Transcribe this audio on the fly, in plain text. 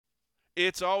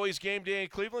It's always game day in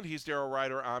Cleveland. He's Daryl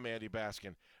Ryder. I'm Andy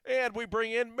Baskin. And we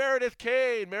bring in Meredith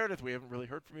Kane. Meredith, we haven't really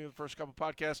heard from you in the first couple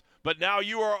podcasts, but now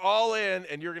you are all in,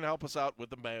 and you're going to help us out with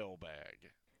the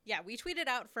mailbag. Yeah, we tweeted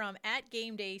out from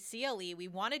 @GameDayCLE. We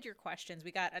wanted your questions.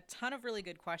 We got a ton of really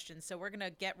good questions, so we're going to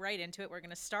get right into it. We're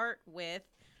going to start with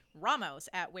Ramos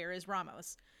at Where is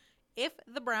Ramos? If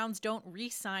the Browns don't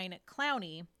re-sign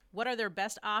Clowney, what are their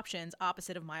best options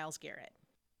opposite of Myles Garrett?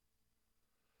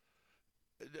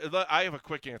 I have a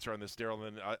quick answer on this, Daryl,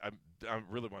 and I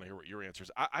really want to hear what your answer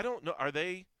is. I don't know. Are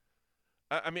they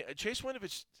 – I mean, Chase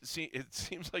Winovich, it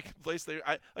seems like a place they –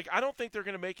 I don't think they're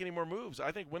going to make any more moves.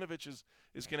 I think Winovich is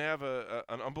going to have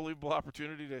an unbelievable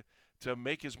opportunity to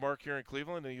make his mark here in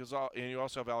Cleveland, and you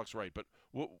also have Alex Wright. But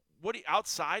what do you,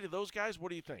 outside of those guys,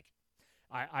 what do you think?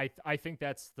 I think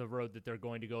that's the road that they're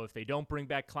going to go. If they don't bring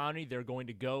back Clowney, they're going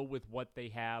to go with what they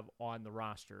have on the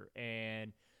roster.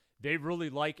 And they really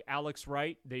like Alex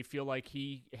Wright. They feel like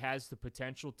he has the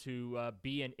potential to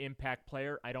be an impact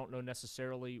player. I don't know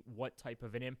necessarily what type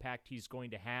of an impact he's going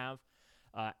to have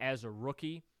as a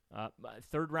rookie.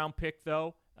 Third-round pick,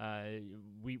 though,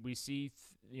 we see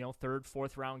third,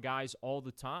 fourth-round guys all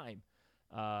the time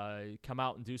come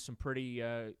out and do some pretty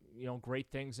great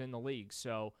things in the league.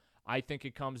 So I think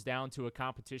it comes down to a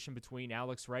competition between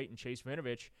Alex Wright and Chase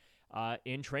Winovich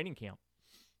in training camp.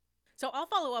 So I'll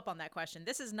follow up on that question.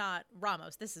 This is not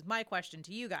Ramos. This is my question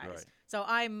to you guys. Right. So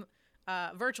I'm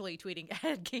virtually tweeting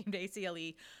at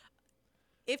GameDayCLE.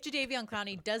 If Jadeveon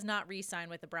Clowney does not re-sign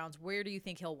with the Browns, where do you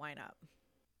think he'll wind up?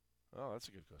 Oh, that's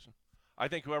a good question. I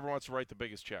think whoever wants to write the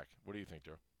biggest check. What do you think,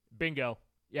 Drew? Bingo.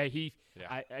 Yeah,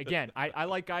 I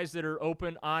like guys that are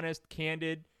open, honest,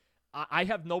 candid. I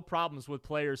have no problems with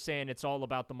players saying it's all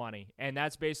about the money. And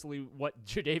that's basically what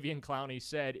Jadeveon Clowney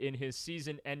said in his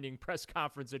season-ending press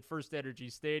conference at First Energy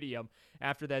Stadium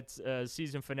after that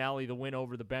season finale, the win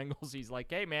over the Bengals. He's like,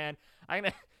 hey, man,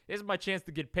 this is my chance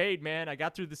to get paid, man. I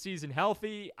got through the season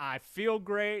healthy. I feel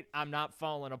great. I'm not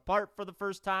falling apart for the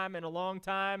first time in a long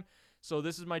time. So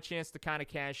this is my chance to kind of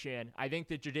cash in. I think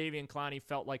that Jadeveon Clowney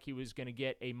felt like he was going to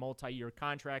get a multi-year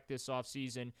contract this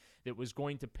offseason that was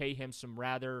going to pay him some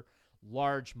rather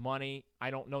large money. I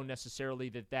don't know necessarily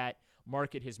that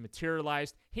market has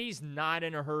materialized. He's not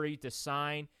in a hurry to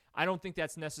sign. I don't think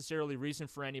that's necessarily reason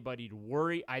for anybody to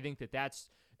worry. I think that's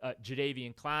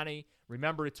Jadeveon Clowney.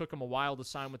 Remember, it took him a while to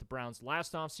sign with the Browns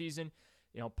last offseason.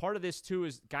 Part of this, too,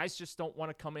 is guys just don't want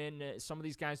to come in. Some of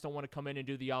these guys don't want to come in and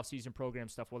do the offseason program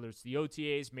stuff, whether it's the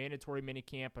OTAs, mandatory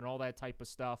minicamp, and all that type of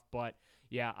stuff. But,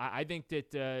 yeah, I think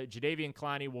that Jadeveon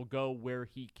Clowney will go where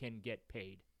he can get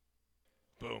paid.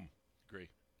 Boom. Agree.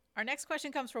 Our next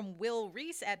question comes from Will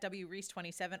Reese at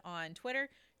WReese27 on Twitter.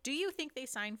 Do you think they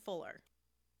sign Fuller?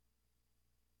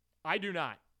 I do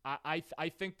not. I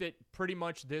think that pretty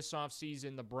much this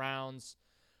offseason the Browns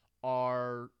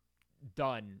are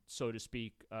done, so to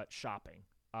speak, shopping.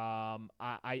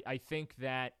 I think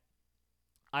that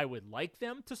I would like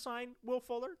them to sign Will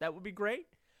Fuller. That would be great.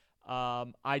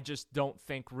 I just don't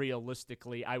think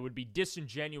realistically I would be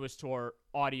disingenuous to our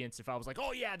audience if I was like,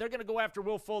 oh, yeah, they're going to go after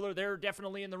Will Fuller. They're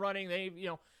definitely in the running.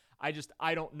 I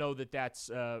don't know that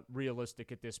that's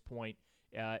realistic at this point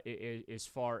as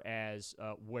far as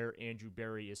where Andrew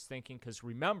Berry is thinking. Because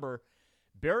remember,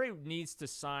 Berry needs to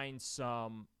sign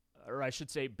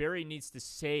Berry needs to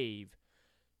save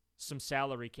some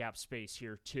salary cap space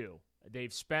here too.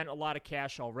 They've spent a lot of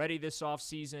cash already this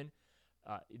offseason.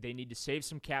 They need to save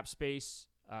some cap space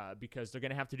because they're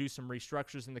going to have to do some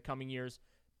restructures in the coming years.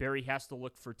 Berry has to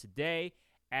look for today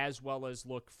as well as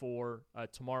look for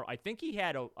tomorrow. I think he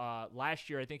had last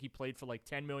year, I think he played for like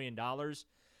 $10 million.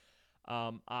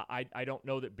 I don't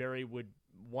know that Berry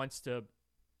wants to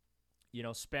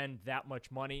spend that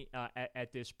much money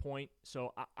at this point.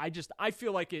 So I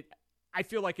feel like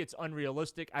it's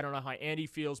unrealistic. I don't know how Andy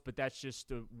feels, but that's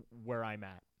just where I'm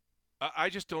at.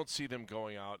 I just don't see them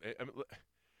going out. I mean,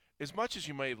 as much as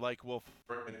you may like Will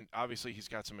Fuller, and obviously he's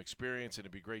got some experience, and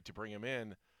it'd be great to bring him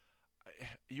in.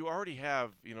 You already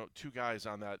have two guys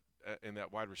on that in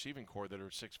that wide receiving core that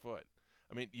are 6 foot.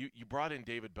 I mean, you brought in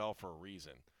David Bell for a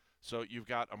reason. So you've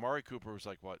got Amari Cooper, who's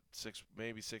like what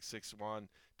 6'1".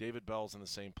 David Bell's in the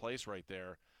same place right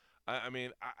there. I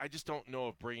mean, I just don't know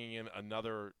if bringing in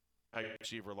another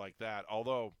receiver like that,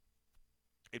 although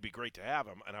it'd be great to have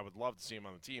him, and I would love to see him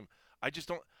on the team. I just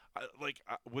don't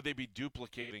would they be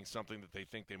duplicating something that they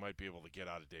think they might be able to get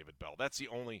out of David Bell? That's the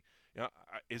only.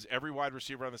 Is every wide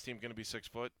receiver on this team going to be 6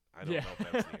 foot? I don't know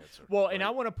if that's the answer. Well, right? And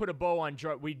I want to put a bow on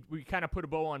we kind of put a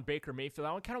bow on Baker Mayfield.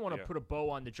 I kind of want to put a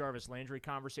bow on the Jarvis Landry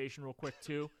conversation real quick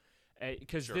too,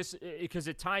 because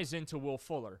it ties into Will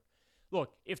Fuller.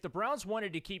 look, if the Browns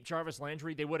wanted to keep Jarvis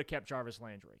Landry, they would have kept Jarvis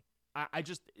Landry. I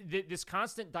just this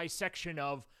constant dissection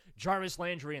of Jarvis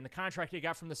Landry and the contract he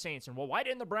got from the Saints, and well, why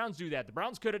didn't the Browns do that? The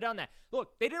Browns could have done that.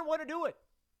 Look, they didn't want to do it.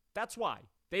 That's why.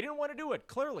 They didn't want to do it,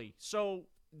 clearly. So,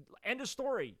 end of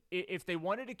story. If they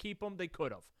wanted to keep him, they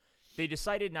could have. They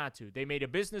decided not to. They made a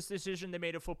business decision. They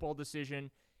made a football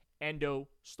decision. Endo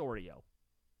Storio.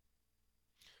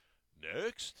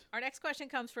 Next. Our next question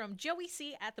comes from Joey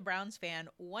C. at the Browns fan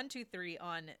 123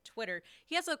 on Twitter.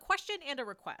 He has a question and a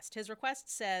request. His request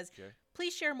says,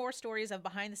 please share more stories of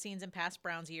behind the scenes in past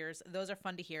Browns years. Those are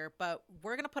fun to hear, but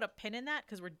we're going to put a pin in that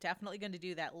because we're definitely going to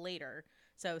do that later.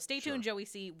 So stay tuned, Joey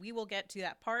C. We will get to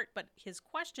that part, but his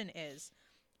question is,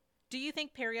 do you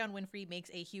think Perrion Winfrey makes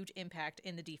a huge impact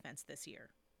in the defense this year?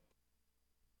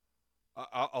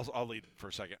 I'll lead for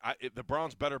a second. The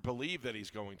Browns better believe that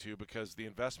he's going to, because the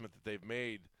investment that they've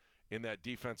made in that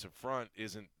defensive front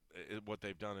isn't what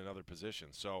they've done in other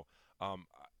positions. So,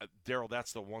 Daryl,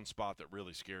 that's the one spot that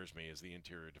really scares me is the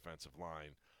interior defensive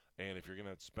line. And if you're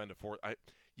going to spend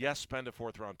spend a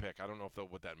fourth-round pick. I don't know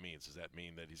what that means. Does that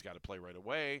mean that he's got to play right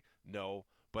away? No,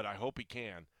 but I hope he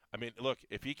can. I mean, look,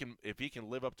 if he can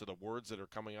live up to the words that are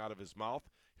coming out of his mouth,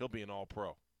 he'll be an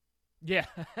all-pro. Yeah,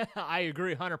 I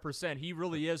agree 100%. He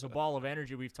really is a ball of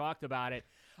energy. We've talked about it.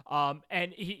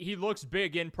 And he looks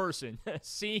big in person.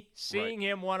 Seeing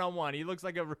him one-on-one, he looks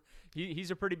like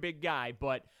he's a pretty big guy,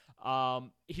 but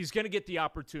he's going to get the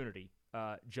opportunity,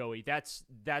 Joey. That's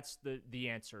the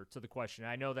answer to the question.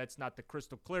 I know that's not the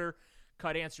crystal clear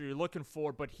cut answer you're looking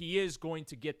for, but he is going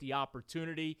to get the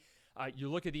opportunity. You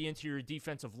look at the interior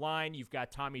defensive line, you've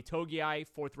got Tommy Togiai,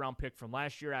 fourth-round pick from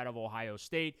last year out of Ohio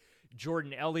State.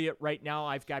 Jordan Elliott right now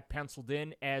I've got penciled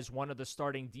in as one of the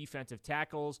starting defensive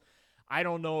tackles. I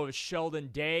don't know if Sheldon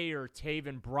Day or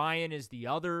Taven Bryan is the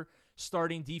other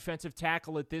starting defensive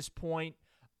tackle at this point.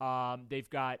 They've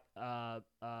got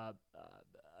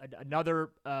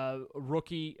another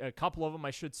rookie, a couple of them,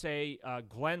 I should say.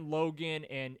 Glenn Logan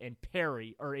and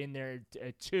Perry are in there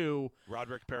too.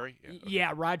 Roderick Perry?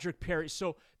 Yeah, Roderick Perry.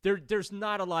 So there's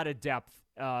not a lot of depth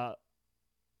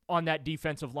on that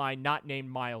defensive line, not named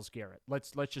Myles Garrett.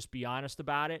 Let's just be honest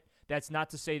about it. That's not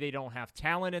to say they don't have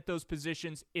talent at those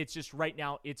positions. It's just right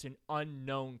now it's an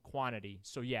unknown quantity.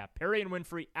 So, yeah, Perrion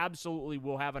Winfrey absolutely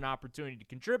will have an opportunity to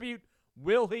contribute.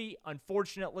 Will he?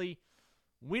 Unfortunately,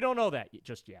 we don't know that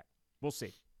just yet. We'll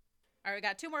see. All right, we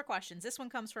got two more questions. This one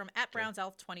comes from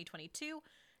 @BrownsElf2022.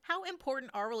 How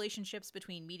important are relationships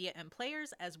between media and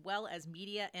players as well as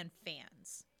media and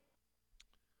fans?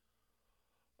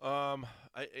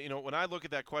 When I look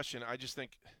at that question, I just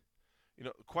think,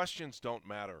 questions don't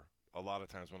matter a lot of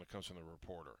times when it comes from the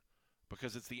reporter,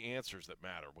 because it's the answers that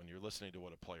matter when you're listening to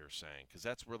what a player's saying, because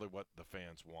that's really what the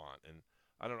fans want. And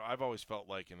I don't know, I've always felt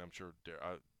like, and I'm sure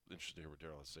I'm interested to hear what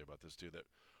Daryl has to say about this too, that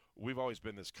we've always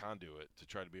been this conduit to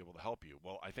try to be able to help you.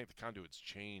 Well, I think the conduit's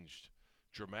changed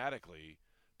dramatically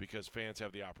because fans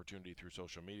have the opportunity through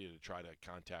social media to try to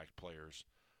contact players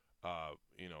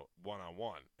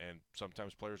one-on-one. And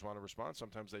sometimes players want to respond,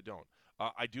 sometimes they don't.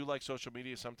 I do like social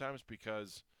media sometimes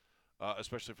because,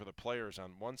 especially for the players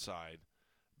on one side,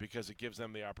 because it gives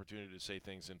them the opportunity to say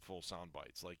things in full sound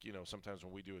bites. Like, sometimes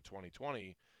when we do a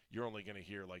 2020, you're only going to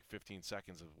hear like 15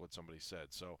 seconds of what somebody said.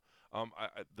 So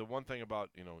the one thing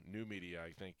about, new media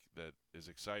I think that is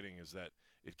exciting is that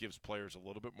it gives players a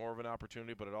little bit more of an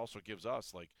opportunity, but it also gives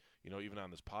us, like, even on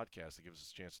this podcast, it gives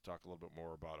us a chance to talk a little bit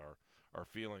more about our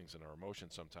feelings and our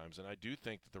emotions sometimes. And I do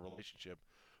think that the relationship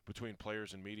between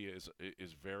players and media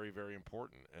is very, very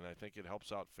important, and I think it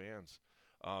helps out fans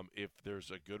if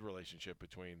there's a good relationship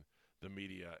between the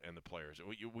media and the players.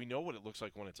 We know what it looks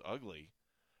like when it's ugly,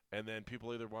 and then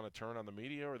people either want to turn on the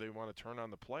media or they want to turn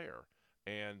on the player.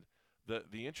 And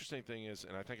the interesting thing is,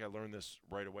 and I think I learned this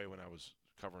right away when I was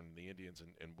covering the Indians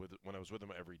and when I was with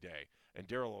them every day, and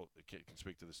Daryl can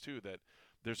speak to this too, that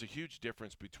there's a huge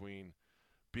difference between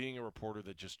being a reporter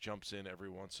that just jumps in every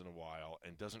once in a while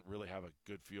and doesn't really have a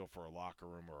good feel for a locker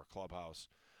room or a clubhouse,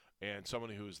 and someone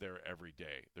who is there every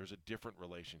day. There's a different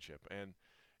relationship. And,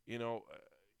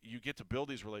 you get to build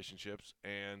these relationships,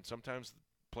 and sometimes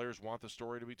players want the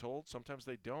story to be told. Sometimes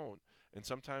they don't. And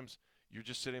sometimes you're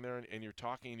just sitting there and you're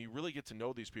talking, and you really get to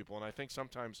know these people. And I think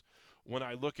sometimes when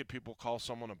I look at people call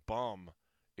someone a bum,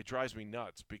 it drives me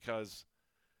nuts because –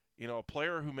 a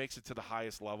player who makes it to the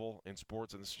highest level in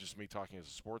sports, and this is just me talking as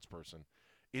a sports person,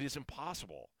 it is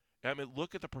impossible. I mean,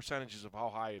 look at the percentages of how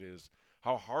high it is,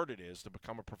 how hard it is to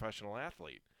become a professional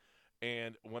athlete.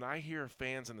 And when I hear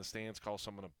fans in the stands call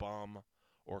someone a bum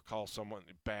or call someone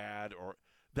bad, or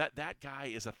that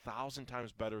guy is 1,000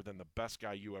 times better than the best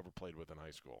guy you ever played with in high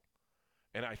school.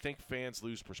 And I think fans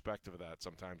lose perspective of that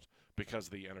sometimes because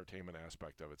of the entertainment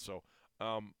aspect of it. So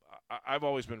I've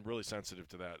always been really sensitive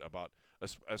to that about,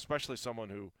 especially someone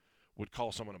who would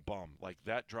call someone a bum. Like,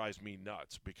 that drives me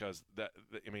nuts because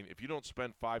if you don't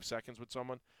spend 5 seconds with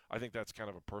someone, I think that's kind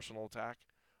of a personal attack.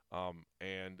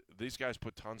 And these guys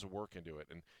put tons of work into it.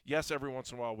 And yes, every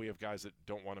once in a while we have guys that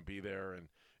don't want to be there, and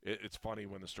it's funny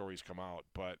when the stories come out.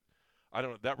 But I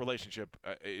don't know, that relationship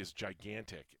is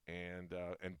gigantic, and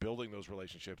building those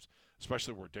relationships,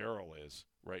 especially where Daryl is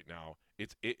right now,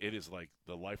 it is like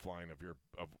the lifeline of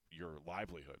your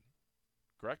livelihood.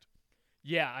 Correct?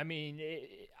 Yeah, I mean,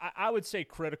 I would say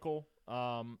critical.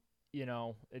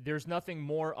 There's nothing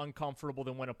more uncomfortable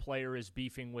than when a player is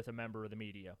beefing with a member of the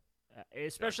media,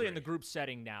 especially in the group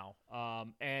setting now.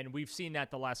 And we've seen that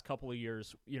the last couple of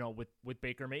years, with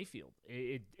Baker Mayfield.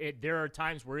 There are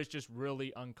times where it's just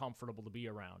really uncomfortable to be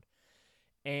around.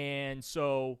 And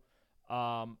so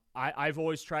I've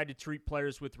always tried to treat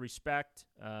players with respect.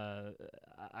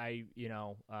 I'm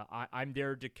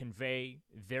there to convey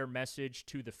their message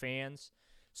to the fans.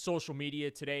 Social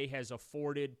media today has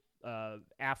afforded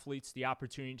athletes the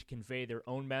opportunity to convey their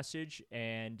own message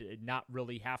and not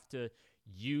really have to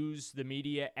use the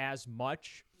media as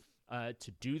much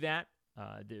to do that.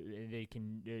 They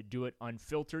can do it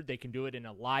unfiltered. They can do it in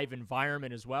a live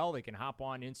environment as well. They can hop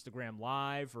on Instagram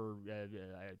Live, or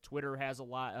Twitter has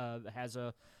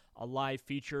a live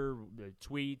feature,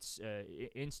 tweets,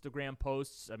 Instagram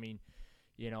posts. I mean,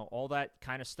 all that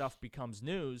kind of stuff becomes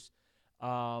news.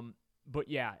 But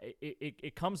yeah,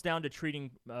 it comes down to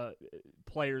treating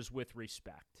players with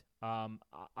respect.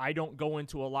 I don't go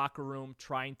into a locker room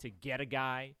trying to get a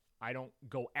guy. I don't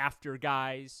go after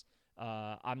guys.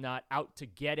 I'm not out to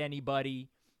get anybody.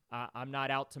 I'm not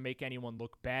out to make anyone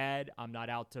look bad. I'm not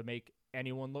out to make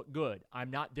anyone look good.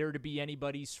 I'm not there to be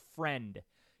anybody's friend.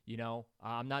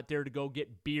 I'm not there to go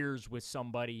get beers with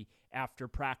somebody after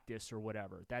practice or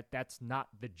whatever. That's not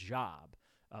the job.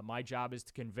 My job is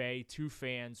to convey to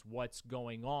fans what's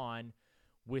going on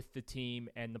with the team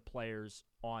and the players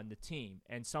on the team.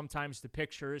 And sometimes the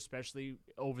picture, especially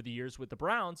over the years with the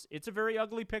Browns, it's a very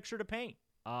ugly picture to paint.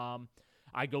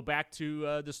 I go back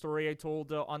to the story I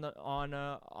told on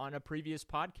a previous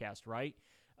podcast, right?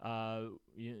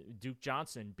 Duke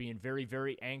Johnson being very,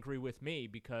 very angry with me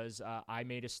because I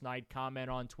made a snide comment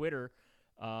on Twitter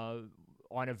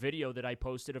on a video that I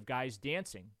posted of guys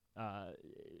dancing.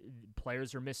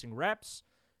 Players are missing reps.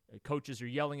 Coaches are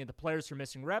yelling at the players for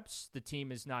missing reps. The team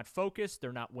is not focused.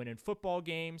 They're not winning football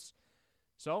games.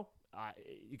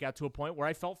 It got to a point where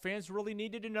I felt fans really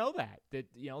needed to know that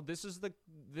this is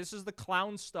the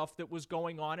clown stuff that was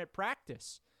going on at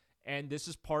practice, and this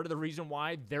is part of the reason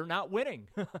why they're not winning.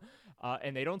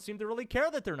 And they don't seem to really care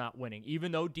that they're not winning,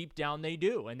 even though deep down they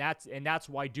do. And that's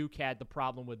why Duke had the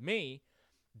problem with me,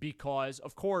 because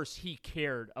of course he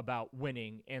cared about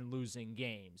winning and losing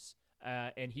games,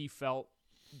 and he felt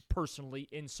personally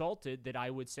insulted that I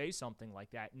would say something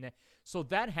like that. And so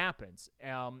that happens.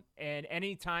 And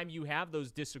anytime you have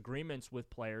those disagreements with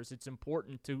players, it's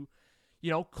important to,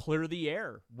 clear the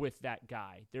air with that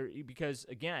guy there, because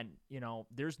again,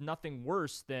 there's nothing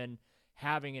worse than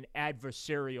having an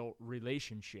adversarial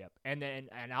relationship. And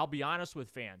I'll be honest with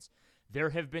fans, there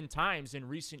have been times in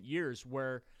recent years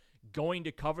where going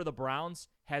to cover the Browns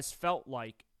has felt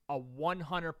like a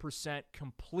 100%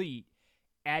 complete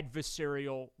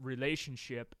adversarial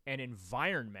relationship and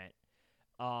environment,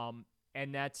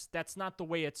 and that's not the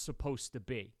way it's supposed to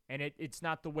be, and it's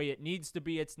not the way it needs to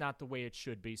be. It's not the way it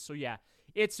should be. So yeah,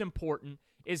 it's important.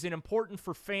 Is it important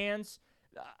for fans?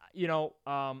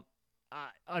 On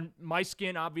my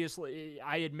skin, obviously,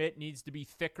 I admit, needs to be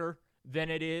thicker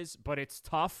than it is, but it's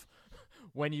tough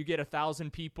when you get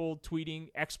 1,000 people tweeting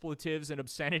expletives and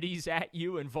obscenities at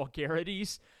you and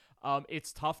vulgarities.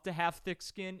 It's tough to have thick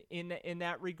skin in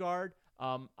that regard.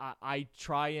 I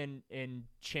try and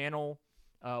channel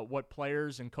what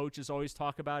players and coaches always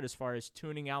talk about as far as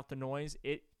tuning out the noise.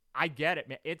 I get it,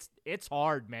 man. It's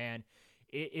hard, man.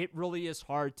 It really is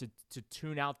hard to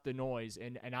tune out the noise,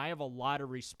 and I have a lot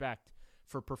of respect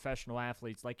for professional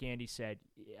athletes. Like Andy said,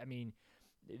 I mean,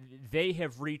 they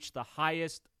have reached the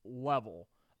highest level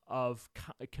of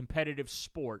competitive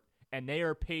sport, and they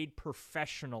are paid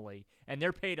professionally, and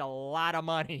they're paid a lot of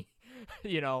money,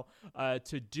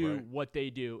 to do Right. what they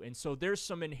do. And so there's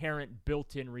some inherent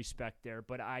built-in respect there,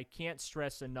 but I can't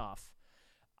stress enough,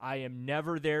 I am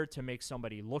never there to make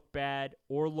somebody look bad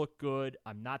or look good.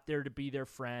 I'm not there to be their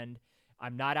friend.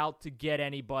 I'm not out to get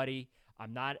anybody.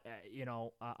 I'm not,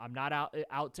 I'm not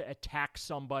out to attack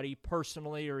somebody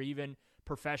personally or even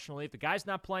professionally. If the guy's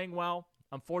not playing well,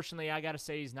 unfortunately, I got to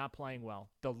say he's not playing well.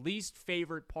 The least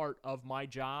favorite part of my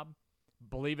job,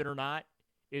 believe it or not,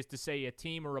 is to say a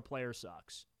team or a player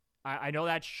sucks. I know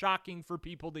that's shocking for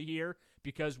people to hear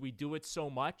because we do it so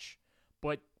much,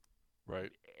 but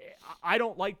right. I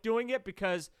don't like doing it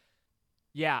because,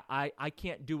 I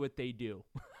can't do what they do.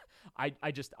 I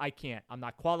can't. I'm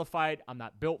not qualified. I'm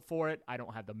not built for it. I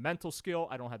don't have the mental skill.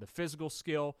 I don't have the physical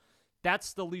skill.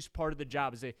 That's the least part of the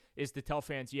job is to tell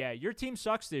fans, your team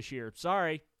sucks this year.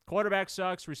 Sorry. Quarterback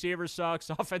sucks. Receiver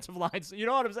sucks. Offensive lines. You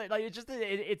know what I'm saying? Like,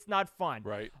 it's not fun.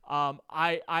 Right.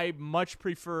 I much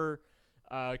prefer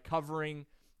covering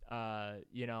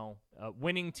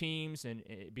winning teams and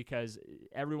because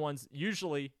everyone's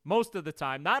usually most of the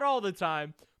time, not all the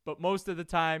time, but most of the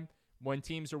time when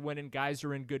teams are winning, guys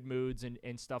are in good moods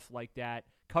and stuff like that.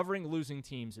 Covering losing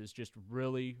teams is just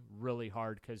really, really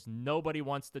hard because nobody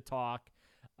wants to talk.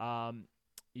 The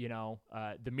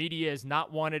media is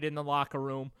not wanted in the locker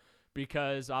room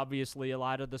because obviously a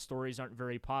lot of the stories aren't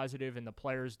very positive and the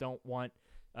players don't want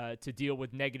to deal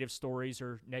with negative stories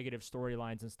or negative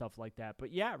storylines and stuff like that.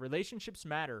 But relationships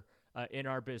matter in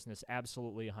our business.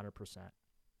 Absolutely 100%.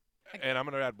 And I'm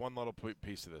going to add one little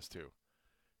piece to this too.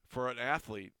 For an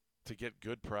athlete to get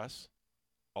good press,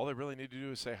 all they really need to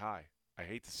do is say hi. I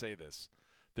hate to say this.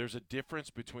 There's a difference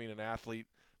between an athlete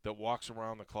that walks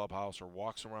around the clubhouse or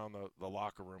walks around the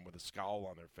locker room with a scowl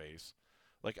on their face.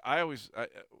 Like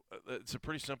it's a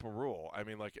pretty simple rule. I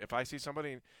mean, like if I see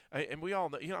somebody, and we all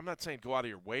know, I'm not saying go out of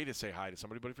your way to say hi to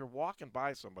somebody, but if you're walking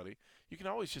by somebody, you can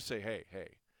always just say, hey.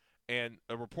 And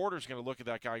a reporter's going to look at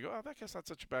that guy and go, oh, that guy's not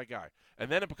such a bad guy. And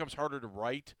then it becomes harder to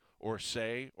write or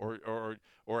say or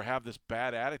have this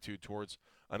bad attitude towards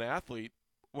an athlete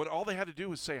when all they had to do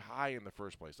was say hi in the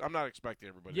first place. I'm not expecting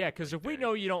everybody. Yeah, because if we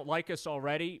know you don't like us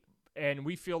already, and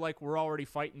we feel like we're already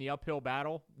fighting the uphill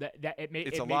battle,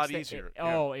 it's a lot easier.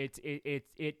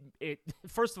 It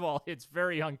first of all, it's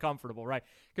very uncomfortable, right?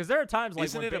 Because there are times like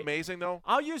isn't it amazing though?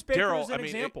 I'll use Baker as an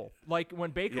example. Like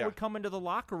when Baker would come into the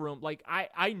locker room, like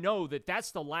I know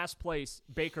that's the last place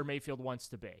Baker Mayfield wants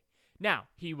to be. Now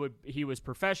he was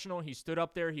professional. He stood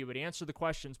up there. He would answer the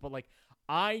questions, but like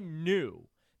I knew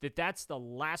that's the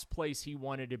last place he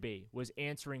wanted to be was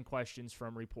answering questions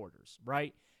from reporters,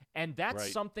 right? And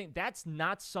that's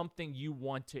not something you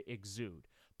want to exude.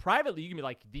 Privately, you can be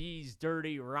like, these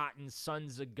dirty, rotten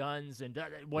sons of guns and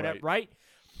whatever, right?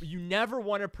 You never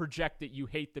want to project that you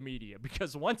hate the media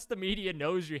because once the media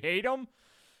knows you hate them,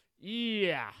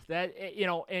 and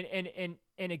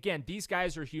again, these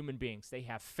guys are human beings. They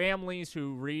have families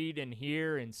who read and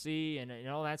hear and see and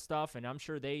all that stuff, and I'm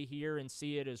sure they hear and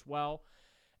see it as well.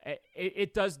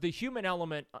 It does. The human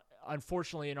element,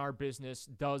 unfortunately, in our business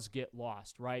does get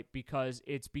lost, right? Because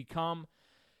it's become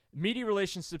media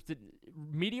relationships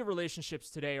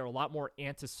today are a lot more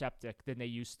antiseptic than they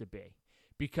used to be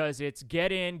because it's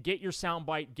get in, get your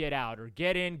soundbite, get out, or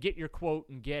get in, get your quote,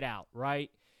 and get out, right?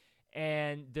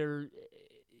 And the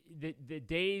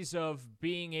days of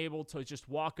being able to just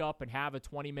walk up and have a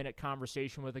 20-minute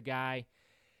conversation with a guy,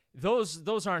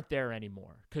 those aren't there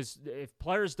anymore because if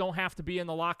players don't have to be in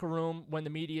the locker room when the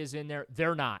media is in there,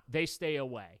 they're not. They stay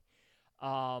away.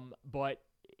 But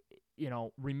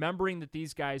remembering that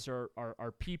these guys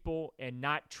are people and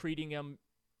not treating them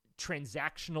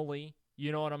transactionally,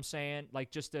 you know what I'm saying?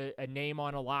 Like just a name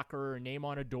on a locker or a name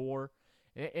on a door.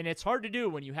 And it's hard to do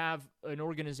when you have an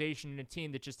organization and a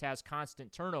team that just has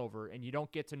constant turnover and you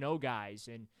don't get to know guys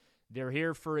and they're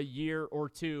here for a year or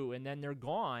two and then they're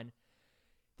gone.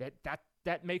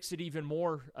 That makes it even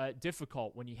more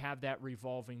difficult when you have that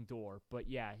revolving door. But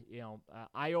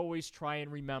I always try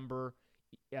and remember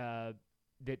that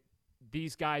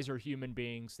these guys are human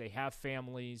beings. They have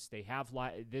families. They have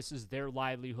this is their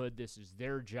livelihood. This is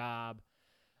their job.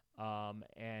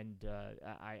 And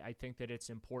I think that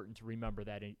it's important to remember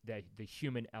that the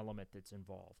human element that's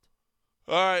involved.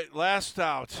 All right, last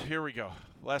out. Here we go.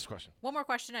 Last question. One more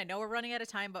question. I know we're running out of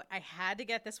time, but I had to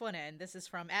get this one in. This is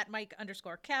from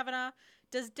 @Mike_Kavanaugh.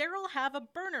 Does Daryl have a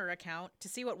burner account to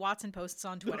see what Watson posts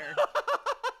on Twitter?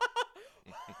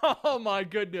 Oh my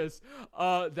goodness,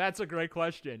 that's a great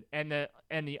question. And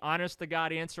the honest to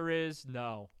God answer is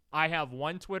no. I have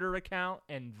one Twitter account,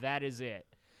 and that is it.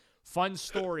 Fun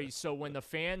story. So when the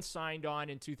Fans signed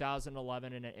on in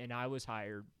 2011, and I was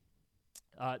hired.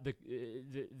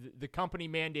 The company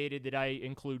mandated that I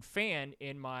include fan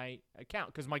in my account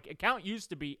because my account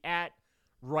used to be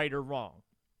 @right or wrong.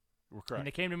 Correct. And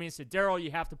they came to me and said, Daryl,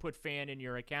 you have to put fan in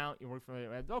your account. You work for me.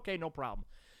 Okay, no problem.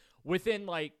 Within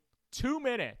like 2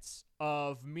 minutes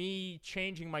of me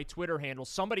changing my Twitter handle,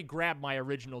 somebody grabbed my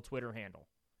original Twitter handle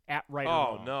 @right or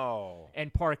wrong. Oh, no.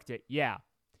 And parked it. Yeah.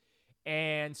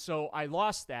 And so I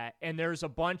lost that. And there's a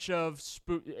bunch of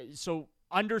so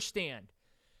understand,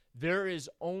 there is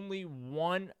only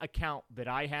one account that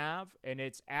I have, and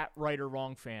it's at Right or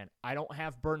Wrong Fan. I don't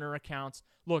have burner accounts.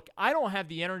 Look, I don't have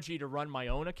the energy to run my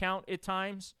own account at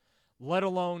times, let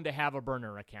alone to have a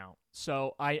burner account.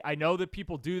 So I know that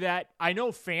people do that. I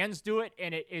know fans do it,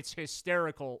 and it's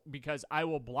hysterical because I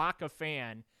will block a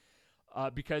fan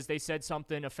because they said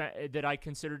something that I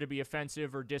consider to be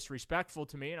offensive or disrespectful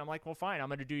to me. And I'm like, well, fine, I'm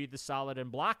going to do you the solid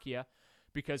and block you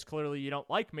because clearly you don't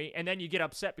like me. And then you get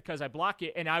upset because I block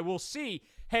you. And I will see,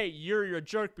 hey, you're a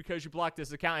jerk because you blocked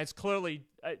this account. It's clearly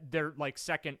their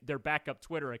backup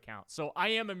Twitter account. So I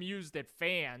am amused that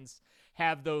fans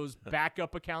have those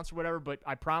backup accounts or whatever. But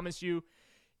I promise you,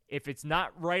 if it's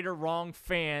not Right or Wrong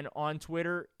Fan on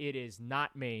Twitter, it is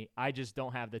not me. I just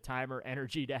don't have the time or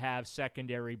energy to have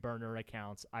secondary burner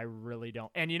accounts. I really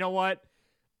don't. And you know what?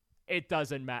 It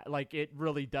doesn't matter. Like, it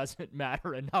really doesn't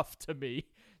matter enough to me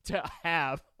to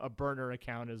have a burner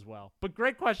account as well. But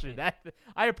great question.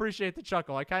 I appreciate the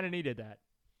chuckle. I kind of needed that.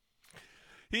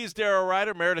 He's Daryl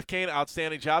Ryder. Meredith Kane,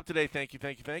 outstanding job today. Thank you.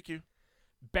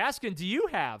 Baskin, do you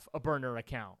have a burner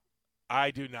account? I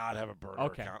do not have a burner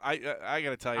account. I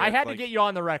got to tell you. I had to get you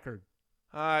on the record.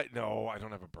 No, I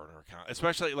don't have a burner account.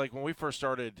 Especially like when we first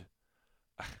started.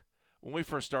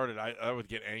 I would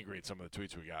get angry at some of the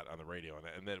tweets we got on the radio,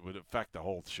 and then it would affect the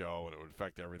whole show, and it would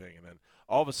affect everything. And then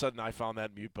all of a sudden, I found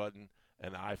that mute button,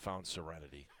 and I found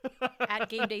serenity. At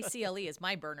Game Day CLE is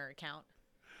my burner account.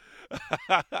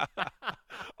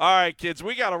 All right, kids,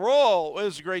 we got to roll. It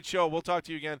was a great show. We'll talk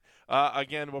to you again.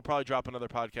 We'll probably drop another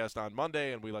podcast on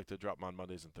Monday, and we like to drop them on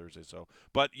Mondays and Thursdays.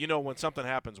 But when something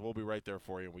happens, we'll be right there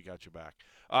for you, and we got you back.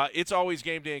 It's always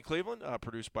Game Day in Cleveland,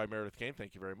 produced by Meredith Kane.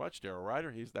 Thank you very much, Daryl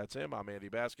Ryder. That's him. I'm Andy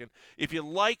Baskin. If you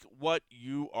like what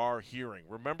you are hearing,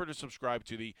 remember to subscribe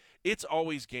to the It's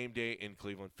Always Game Day in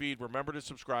Cleveland feed. Remember to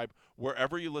subscribe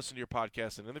wherever you listen to your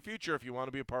podcast, and in the future, if you want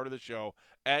to be a part of the show,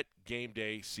 at Game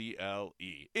Day CLE.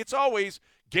 It's always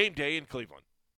Game Day in Cleveland.